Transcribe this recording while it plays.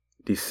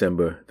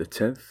December the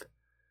 10th,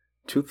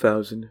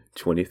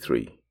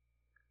 2023.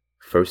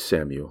 1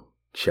 Samuel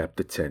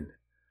chapter 10.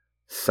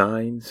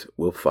 Signs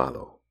will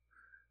follow.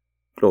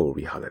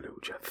 Glory,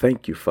 hallelujah.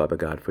 Thank you, Father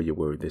God, for your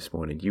word this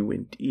morning. You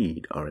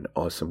indeed are an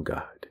awesome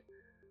God.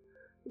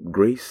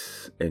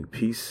 Grace and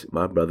peace,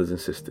 my brothers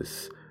and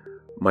sisters.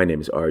 My name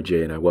is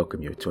RJ, and I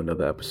welcome you to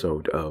another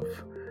episode of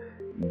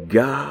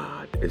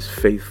God is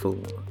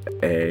Faithful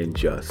and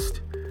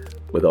Just,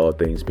 with all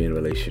things being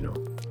relational.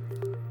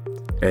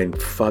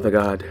 And Father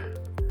God,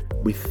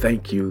 we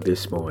thank you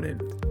this morning.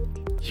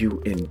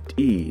 You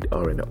indeed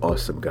are an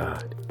awesome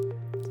God.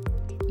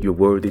 You're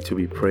worthy to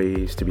be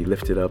praised, to be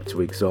lifted up, to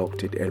be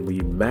exalted, and we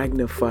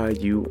magnify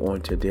you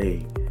on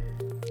today.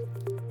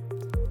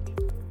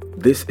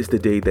 This is the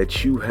day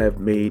that you have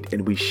made,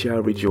 and we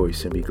shall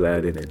rejoice and be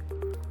glad in it.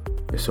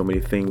 There's so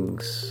many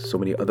things, so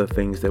many other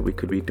things that we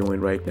could be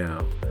doing right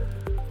now,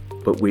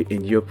 but we're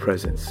in your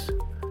presence,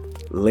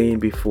 laying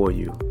before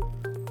you,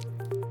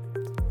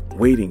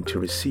 waiting to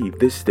receive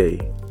this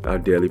day our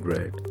daily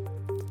bread.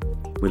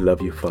 We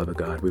love you, Father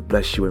God. We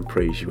bless you and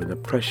praise you in the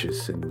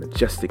precious and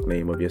majestic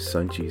name of your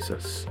Son,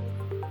 Jesus.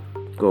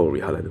 Glory,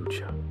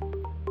 hallelujah.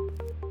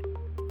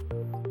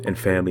 And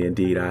family,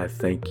 indeed, I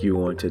thank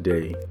you on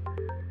today.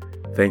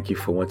 Thank you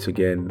for once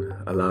again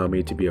allowing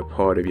me to be a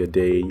part of your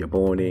day, your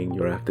morning,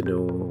 your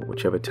afternoon,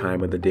 whichever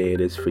time of the day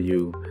it is for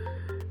you,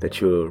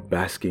 that you're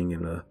basking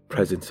in the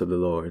presence of the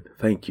Lord.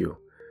 Thank you.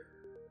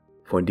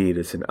 For indeed,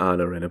 it's an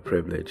honor and a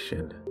privilege.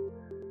 And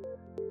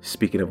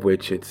speaking of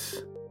which,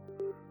 it's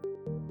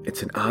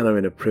an honor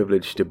and a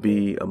privilege to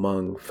be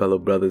among fellow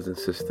brothers and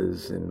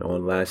sisters. And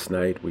on last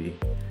night, we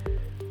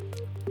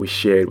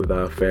shared with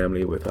our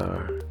family, with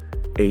our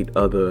 8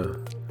 other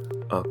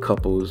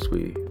couples.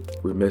 We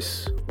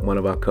miss one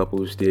of our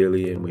couples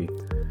dearly, and we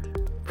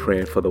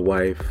praying for the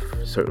wife,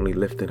 certainly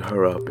lifting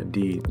her up,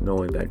 indeed,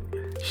 knowing that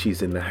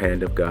she's in the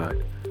hand of God.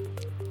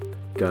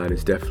 God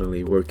is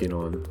definitely working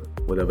on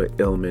whatever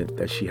ailment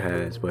that she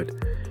has, but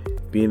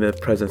being in the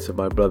presence of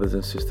my brothers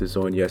and sisters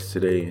on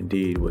yesterday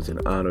indeed was an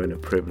honor and a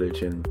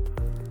privilege, and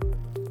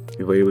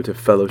we were able to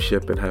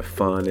fellowship and have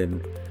fun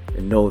and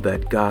know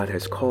that God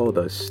has called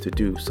us to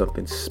do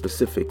something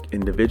specific,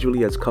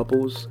 individually as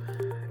couples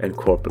and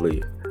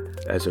corporately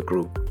as a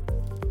group.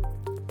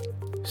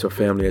 So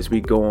family, as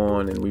we go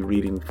on and we're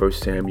reading 1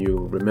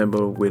 Samuel,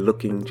 remember we're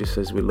looking, just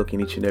as we're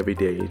looking each and every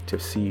day, to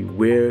see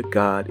where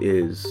God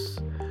is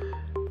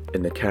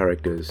in the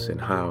characters and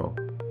how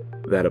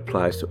that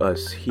applies to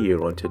us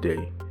here on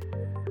today.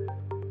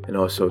 And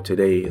also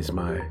today is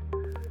my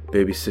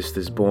baby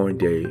sister's born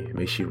day.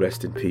 May she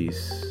rest in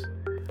peace.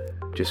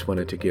 Just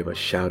wanted to give a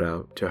shout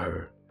out to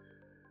her.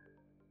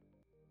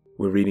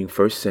 We're reading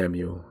 1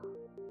 Samuel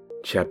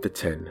chapter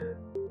 10.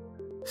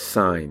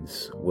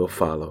 Signs will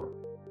follow.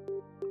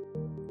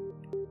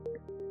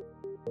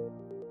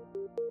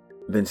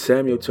 Then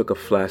Samuel took a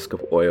flask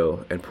of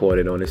oil and poured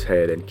it on his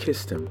head and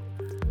kissed him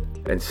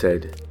and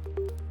said,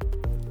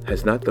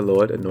 "Has not the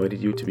Lord anointed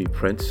you to be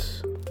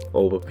prince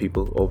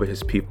over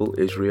his people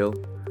Israel?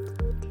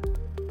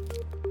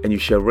 And you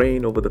shall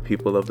reign over the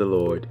people of the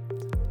Lord,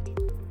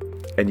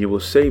 and you will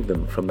save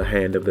them from the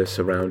hand of their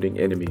surrounding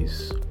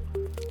enemies.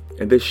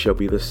 And this shall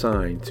be the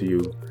sign to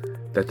you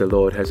that the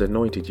Lord has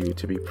anointed you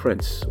to be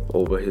prince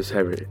over his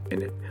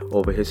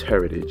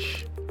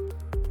heritage.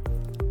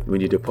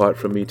 When you depart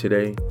from me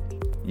today,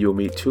 you will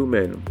meet 2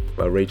 men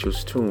by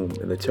Rachel's tomb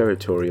in the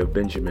territory of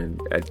Benjamin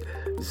at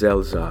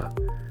Zelzah.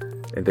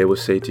 And they will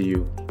say to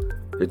you,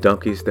 'The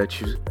donkeys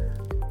that you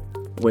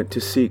went to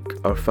seek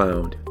are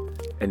found,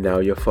 and now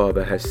your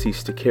father has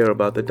ceased to care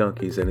about the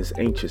donkeys and is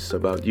anxious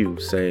about you,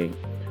 saying,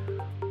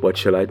 What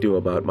shall I do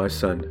about my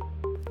son?'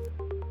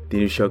 Then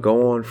you shall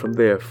go on from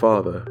there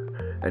farther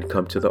and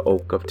come to the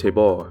oak of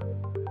Tabor.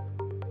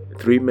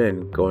 3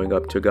 men going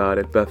up to God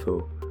at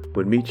Bethel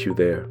would meet you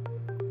there,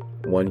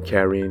 one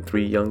carrying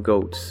 3 young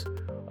goats,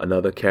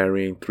 another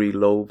carrying 3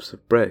 loaves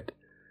of bread,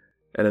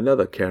 and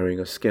another carrying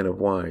a skin of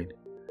wine.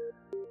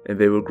 And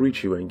they will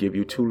greet you and give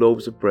you 2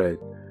 loaves of bread,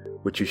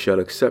 which you shall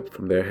accept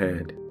from their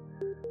hand.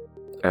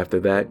 After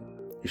that,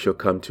 you shall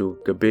come to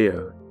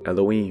Gibeah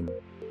Elohim,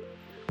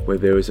 where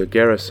there is a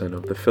garrison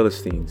of the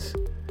Philistines.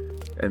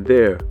 And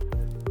there,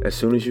 as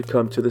soon as you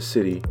come to the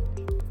city,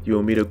 you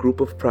will meet a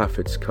group of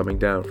prophets coming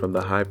down from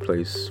the high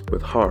place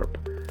with harp,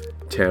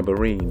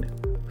 tambourine,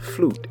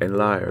 flute, and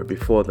lyre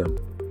before them,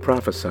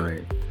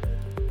 prophesying.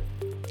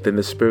 Then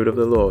the Spirit of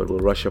the Lord will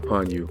rush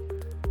upon you,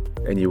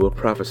 and you will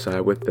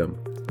prophesy with them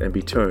and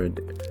be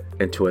turned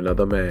into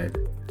another man.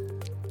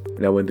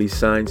 Now when these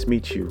signs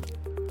meet you,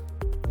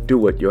 do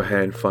what your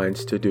hand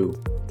finds to do,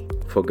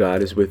 for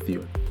God is with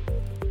you.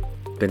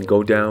 Then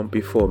go down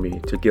before me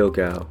to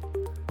Gilgal,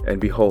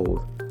 and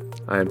behold,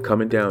 I am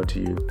coming down to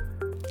you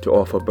to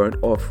offer burnt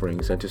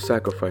offerings and to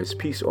sacrifice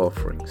peace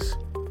offerings.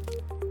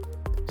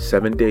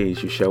 7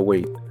 days you shall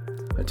wait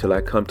until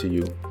I come to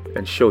you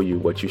and show you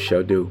what you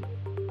shall do."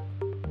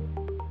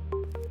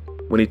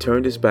 When he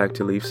turned his back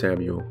to leave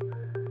Samuel,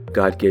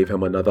 God gave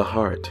him another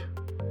heart.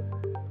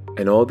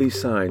 And all these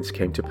signs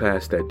came to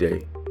pass that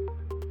day.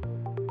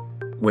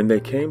 When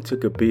they came to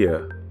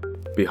Gibeah,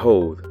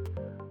 behold,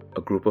 a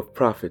group of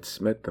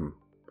prophets met them,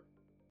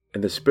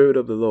 and the Spirit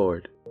of the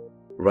Lord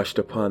rushed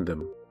upon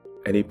them,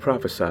 and he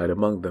prophesied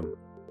among them.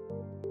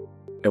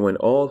 And when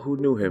all who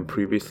knew him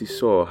previously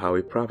saw how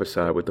he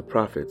prophesied with the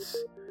prophets,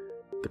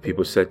 the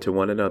people said to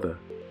one another,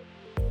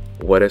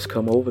 "What has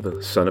come over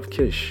the son of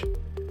Kish?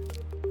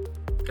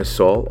 Is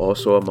Saul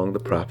also among the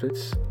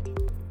prophets?"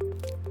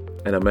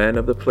 And a man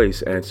of the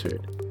place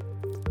answered,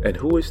 "And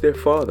who is their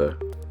father?"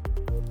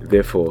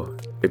 Therefore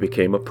it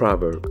became a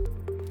proverb,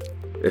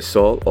 "Is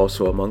Saul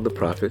also among the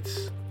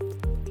prophets?"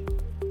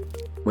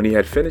 When he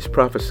had finished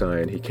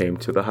prophesying, he came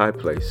to the high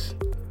place.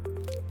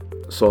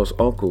 Saul's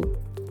uncle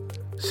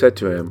said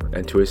to him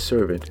and to his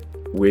servant,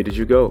 "Where did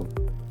you go?"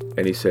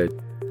 And he said,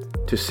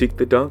 "To seek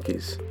the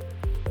donkeys.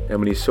 And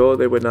when he saw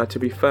they were not to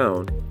be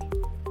found,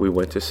 we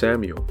went to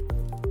Samuel."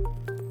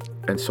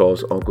 And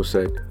Saul's uncle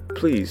said,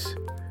 "Please,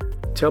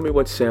 tell me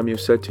what Samuel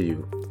said to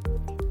you."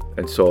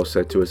 And Saul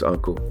said to his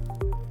uncle,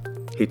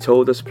 "He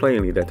told us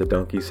plainly that the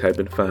donkeys had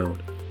been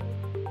found.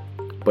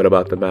 But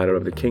about the matter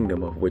of the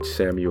kingdom of which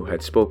Samuel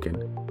had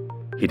spoken,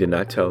 he did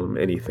not tell him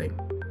anything."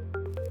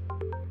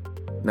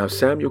 Now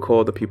Samuel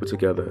called the people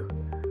together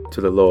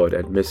to the Lord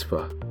at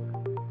Mizpah,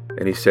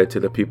 and he said to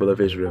the people of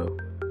Israel,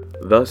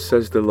 "Thus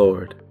says the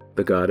Lord,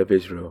 the God of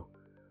Israel,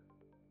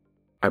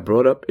 I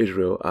brought up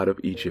Israel out of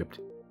Egypt,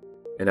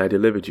 and I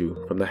delivered you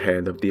from the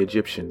hand of the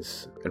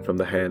Egyptians and from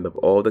the hand of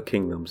all the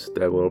kingdoms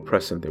that were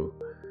oppressing you.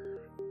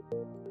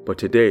 But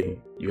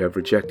today you have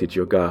rejected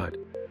your God,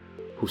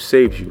 who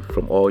saves you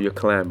from all your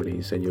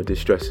calamities and your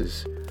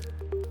distresses,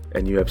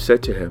 and you have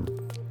said to him,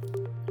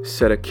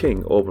 'Set a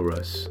king over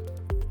us.'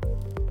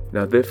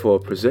 Now therefore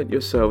present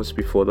yourselves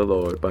before the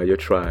Lord by your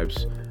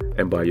tribes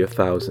and by your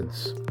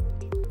thousands."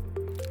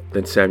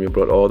 Then Samuel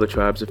brought all the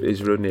tribes of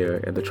Israel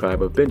near, and the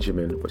tribe of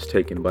Benjamin was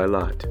taken by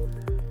lot.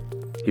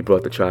 He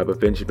brought the tribe of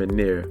Benjamin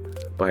near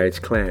by its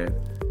clan,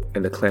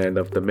 and the clan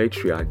of the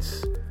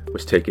Matriites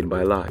was taken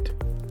by lot.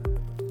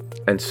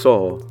 And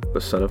Saul,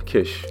 the son of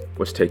Kish,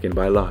 was taken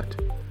by lot.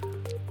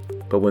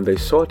 But when they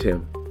sought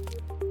him,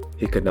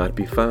 he could not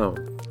be found.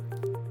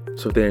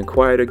 So they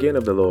inquired again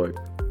of the Lord,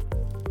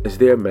 "Is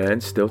there a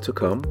man still to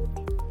come?"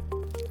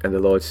 And the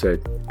Lord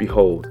said,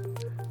 "Behold,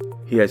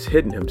 he has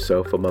hidden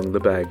himself among the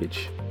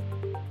baggage."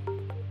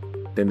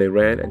 Then they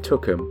ran and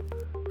took him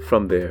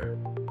from there.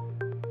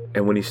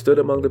 And when he stood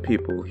among the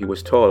people, he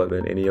was taller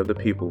than any of the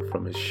people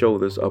from his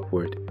shoulders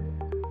upward.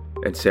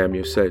 And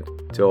Samuel said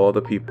to all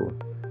the people,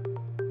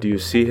 "Do you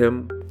see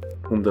him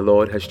whom the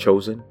Lord has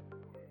chosen?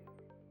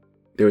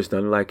 There is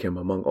none like him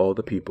among all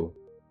the people."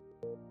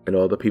 And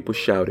all the people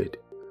shouted,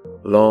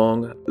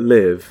 "Long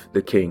live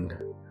the king!"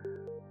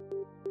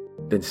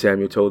 Then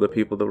Samuel told the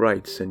people the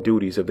rights and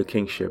duties of the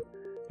kingship,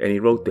 and he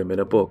wrote them in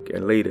a book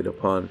and laid it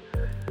upon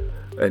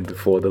and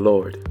before the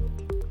Lord.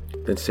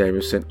 Then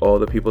Samuel sent all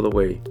the people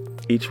away,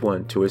 each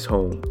one to his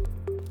home.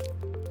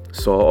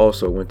 Saul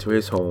also went to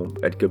his home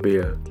at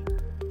Gibeah,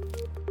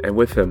 and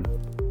with him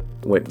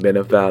went men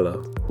of valor,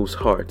 whose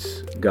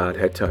hearts God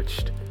had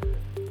touched.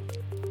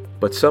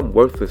 But some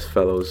worthless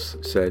fellows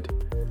said,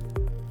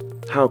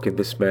 "How can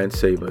this man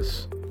save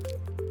us?"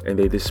 And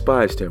they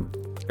despised him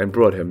and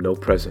brought him no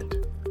present.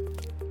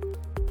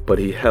 But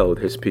he held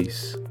his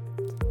peace.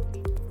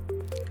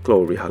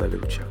 Glory,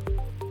 hallelujah.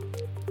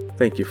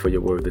 Thank you for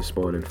your word this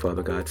morning,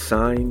 Father God.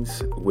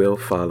 Signs will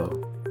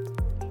follow.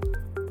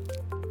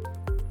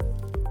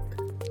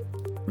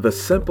 The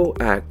simple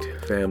act,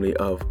 family,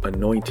 of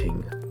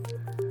anointing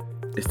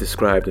is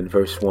described in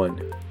verse 1.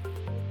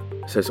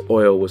 It says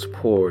oil was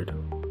poured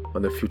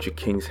on the future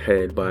king's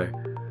head by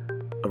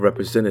a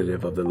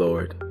representative of the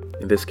Lord,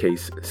 in this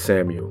case,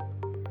 Samuel.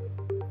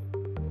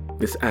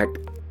 This act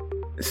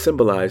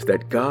symbolized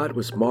that God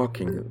was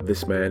marking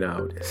this man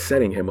out,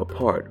 setting him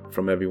apart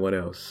from everyone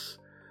else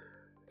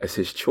as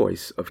his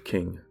choice of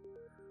king.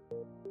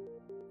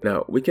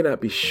 Now, we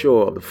cannot be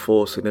sure of the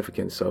full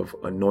significance of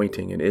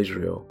anointing in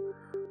Israel.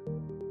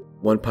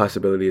 One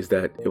possibility is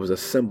that it was a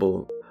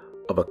symbol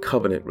of a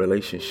covenant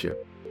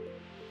relationship.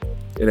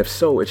 And if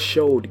so, it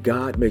showed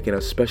God making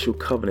a special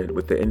covenant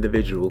with the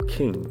individual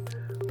king,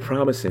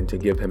 promising to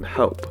give him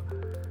help,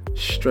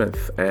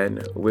 strength,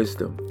 and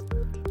wisdom.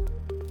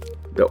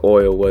 The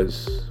oil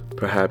was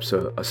perhaps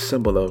a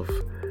symbol of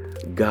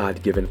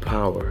God-given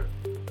power.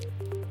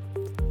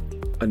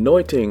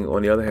 Anointing,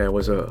 on the other hand,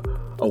 was a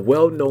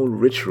well-known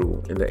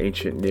ritual in the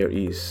ancient Near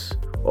East.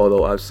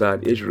 Although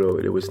outside Israel,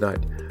 it was not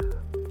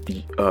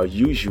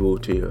usual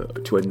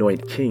to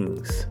anoint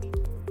kings.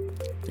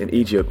 In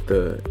Egypt,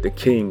 the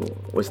king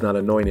was not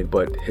anointed,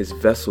 but his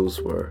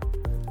vessels were.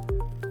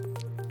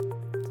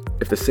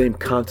 If the same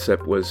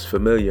concept was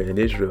familiar in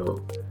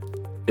Israel,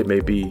 it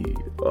may be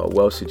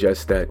well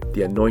suggest that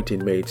the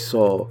anointing made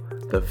Saul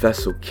the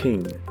vessel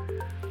king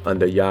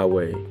under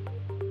Yahweh,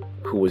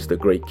 who was the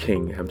great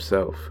king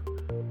himself.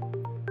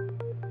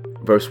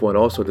 Verse 1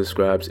 also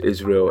describes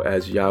Israel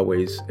as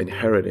Yahweh's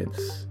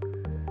inheritance,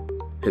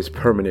 his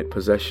permanent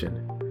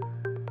possession.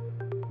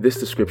 This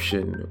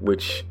description,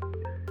 which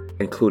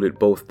included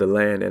both the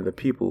land and the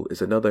people,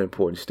 is another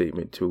important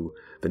statement to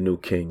the new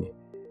king.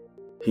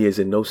 He is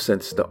in no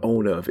sense the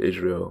owner of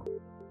Israel,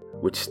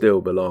 which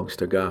still belongs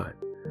to God.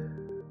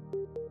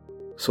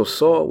 So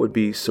Saul would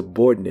be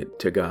subordinate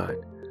to God.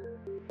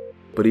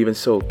 But even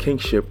so,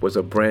 kingship was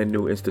a brand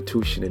new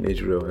institution in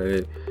Israel,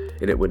 and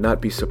it would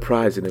not be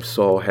surprising if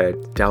Saul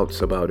had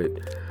doubts about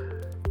it.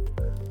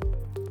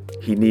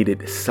 He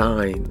needed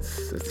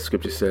signs, as the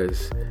scripture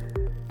says,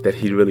 that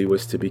he really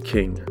was to be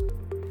king.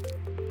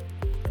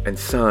 And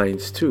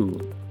signs,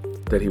 too,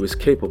 that he was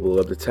capable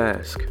of the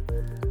task.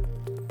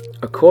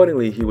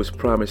 Accordingly, he was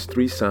promised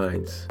 3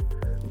 signs.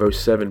 Verse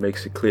 7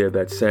 makes it clear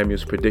that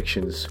Samuel's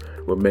predictions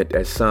were meant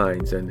as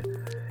signs, and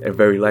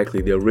very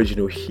likely the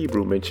original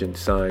Hebrew mentioned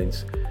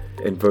signs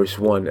in verse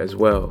 1 as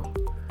well.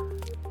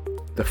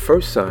 The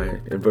first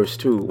sign in verse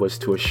 2 was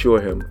to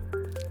assure him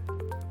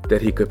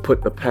that he could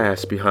put the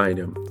past behind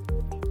him.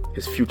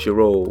 His future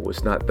role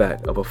was not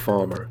that of a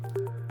farmer.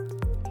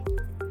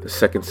 The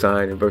second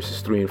sign in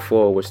verses 3 and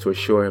 4 was to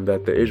assure him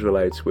that the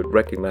Israelites would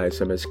recognize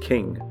him as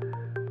king.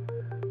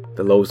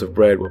 The loaves of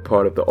bread were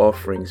part of the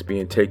offerings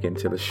being taken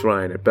to the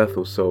shrine at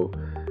Bethel, so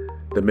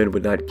the men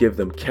would not give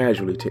them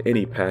casually to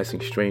any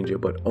passing stranger,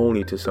 but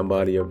only to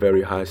somebody of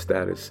very high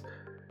status.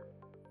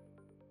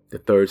 The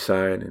third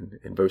sign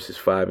in verses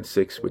 5 and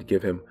 6 would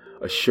give him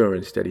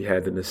assurance that he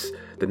had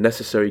the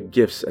necessary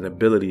gifts and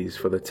abilities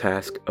for the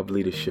task of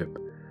leadership.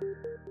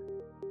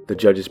 The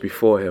judges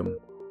before him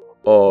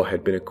all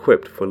had been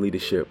equipped for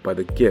leadership by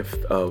the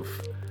gift of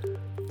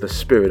the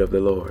Spirit of the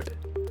Lord,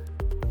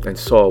 and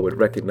Saul would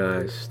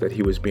recognize that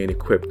he was being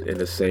equipped in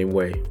the same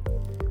way.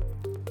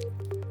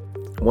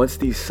 Once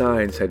these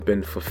signs had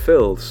been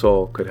fulfilled,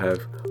 Saul could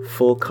have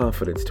full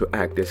confidence to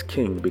act as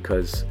king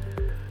because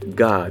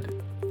God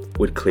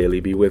would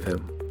clearly be with him.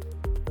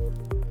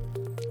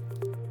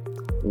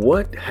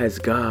 What has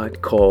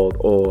God called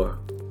or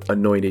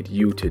anointed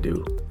you to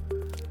do?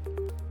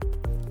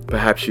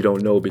 Perhaps you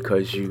don't know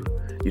because you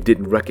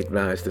didn't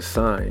recognize the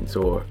signs,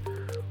 or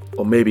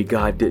maybe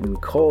God didn't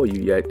call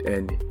you yet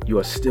and you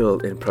are still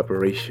in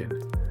preparation.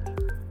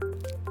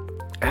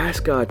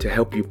 Ask God to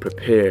help you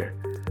prepare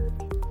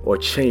or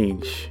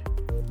change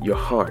your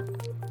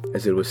heart,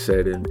 as it was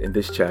said in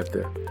this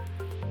chapter.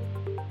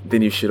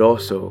 Then you should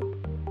also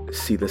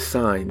see the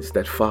signs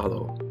that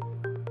follow.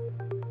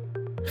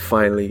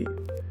 Finally,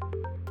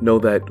 know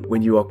that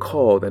when you are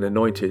called and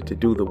anointed to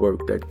do the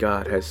work that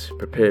God has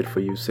prepared for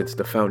you since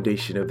the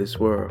foundation of this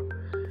world,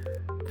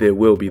 there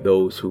will be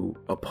those who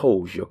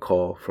oppose your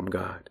call from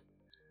God.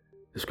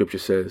 The scripture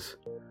says,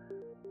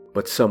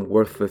 "But some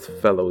worthless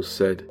fellows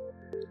said,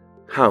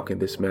 'How can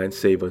this man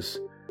save us?'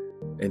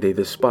 And they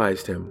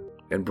despised him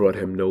and brought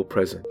him no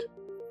present."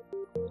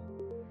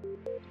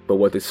 But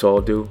what did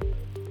Saul do?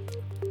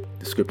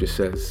 The scripture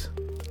says,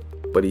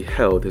 "But he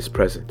held his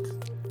present,"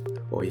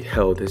 or he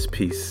held his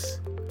peace.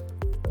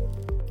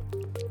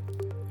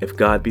 If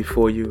God be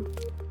for you,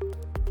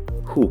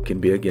 who can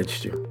be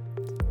against you?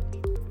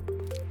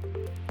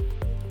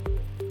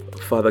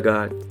 Father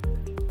God,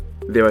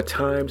 there are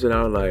times in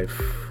our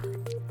life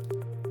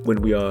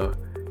when we are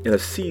in a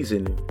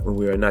season when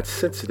we are not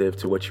sensitive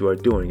to what you are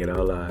doing in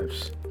our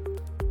lives.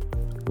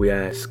 We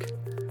ask,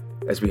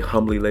 as we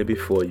humbly lay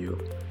before you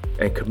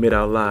and commit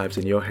our lives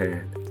in your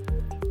hand,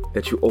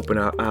 that you open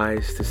our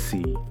eyes to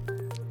see,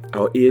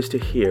 our ears to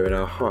hear, and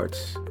our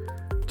hearts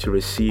to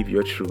receive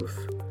your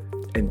truth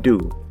and do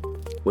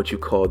what you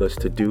called us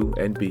to do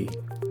and be,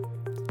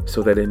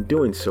 so that in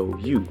doing so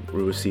you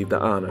will receive the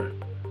honor,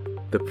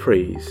 the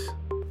praise,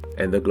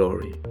 and the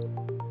glory.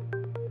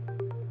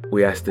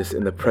 We ask this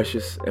in the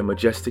precious and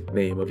majestic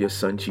name of your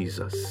Son,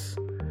 Jesus.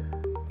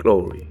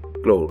 Glory,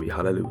 glory,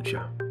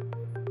 hallelujah.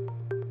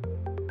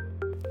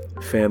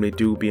 Family,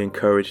 do be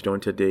encouraged on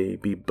today.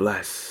 Be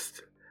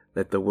blessed.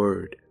 Let the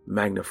word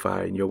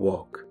magnify in your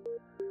walk.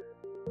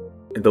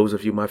 And those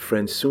of you, my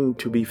friends, soon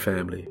to be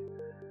family,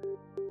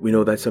 we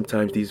know that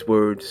sometimes these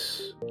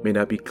words may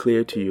not be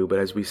clear to you, but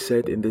as we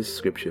said in this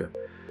scripture,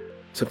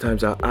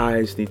 sometimes our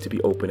eyes need to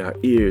be open, our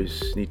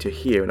ears need to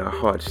hear, and our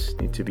hearts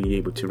need to be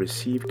able to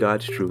receive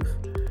God's truth.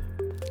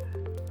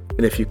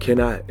 And if you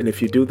cannot, and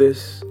if you do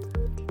this,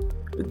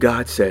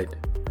 God said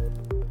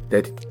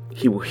that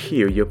he will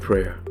hear your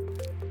prayer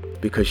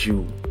because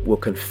you will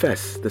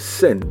confess the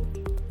sin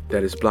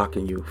that is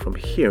blocking you from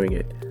hearing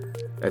it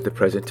at the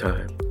present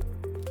time.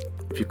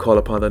 If you call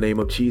upon the name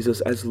of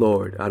Jesus as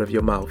Lord out of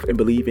your mouth and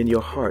believe in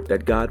your heart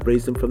that God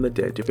raised him from the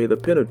dead to pay the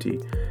penalty,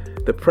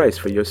 the price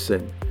for your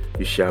sin,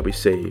 you shall be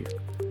saved.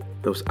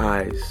 Those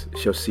eyes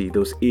shall see,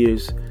 those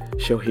ears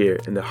shall hear,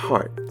 and the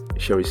heart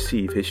shall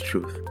receive his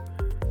truth.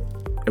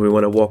 And we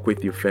want to walk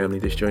with you, family.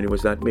 This journey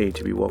was not made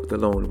to be walked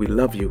alone. We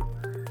love you.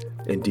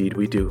 Indeed,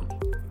 we do.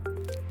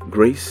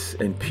 Grace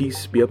and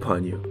peace be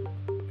upon you.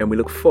 And we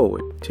look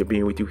forward to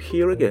being with you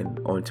here again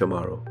on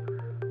tomorrow.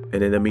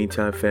 And in the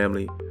meantime,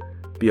 family,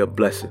 be a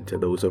blessing to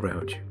those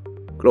around you.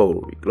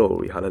 Glory,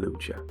 glory,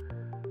 hallelujah.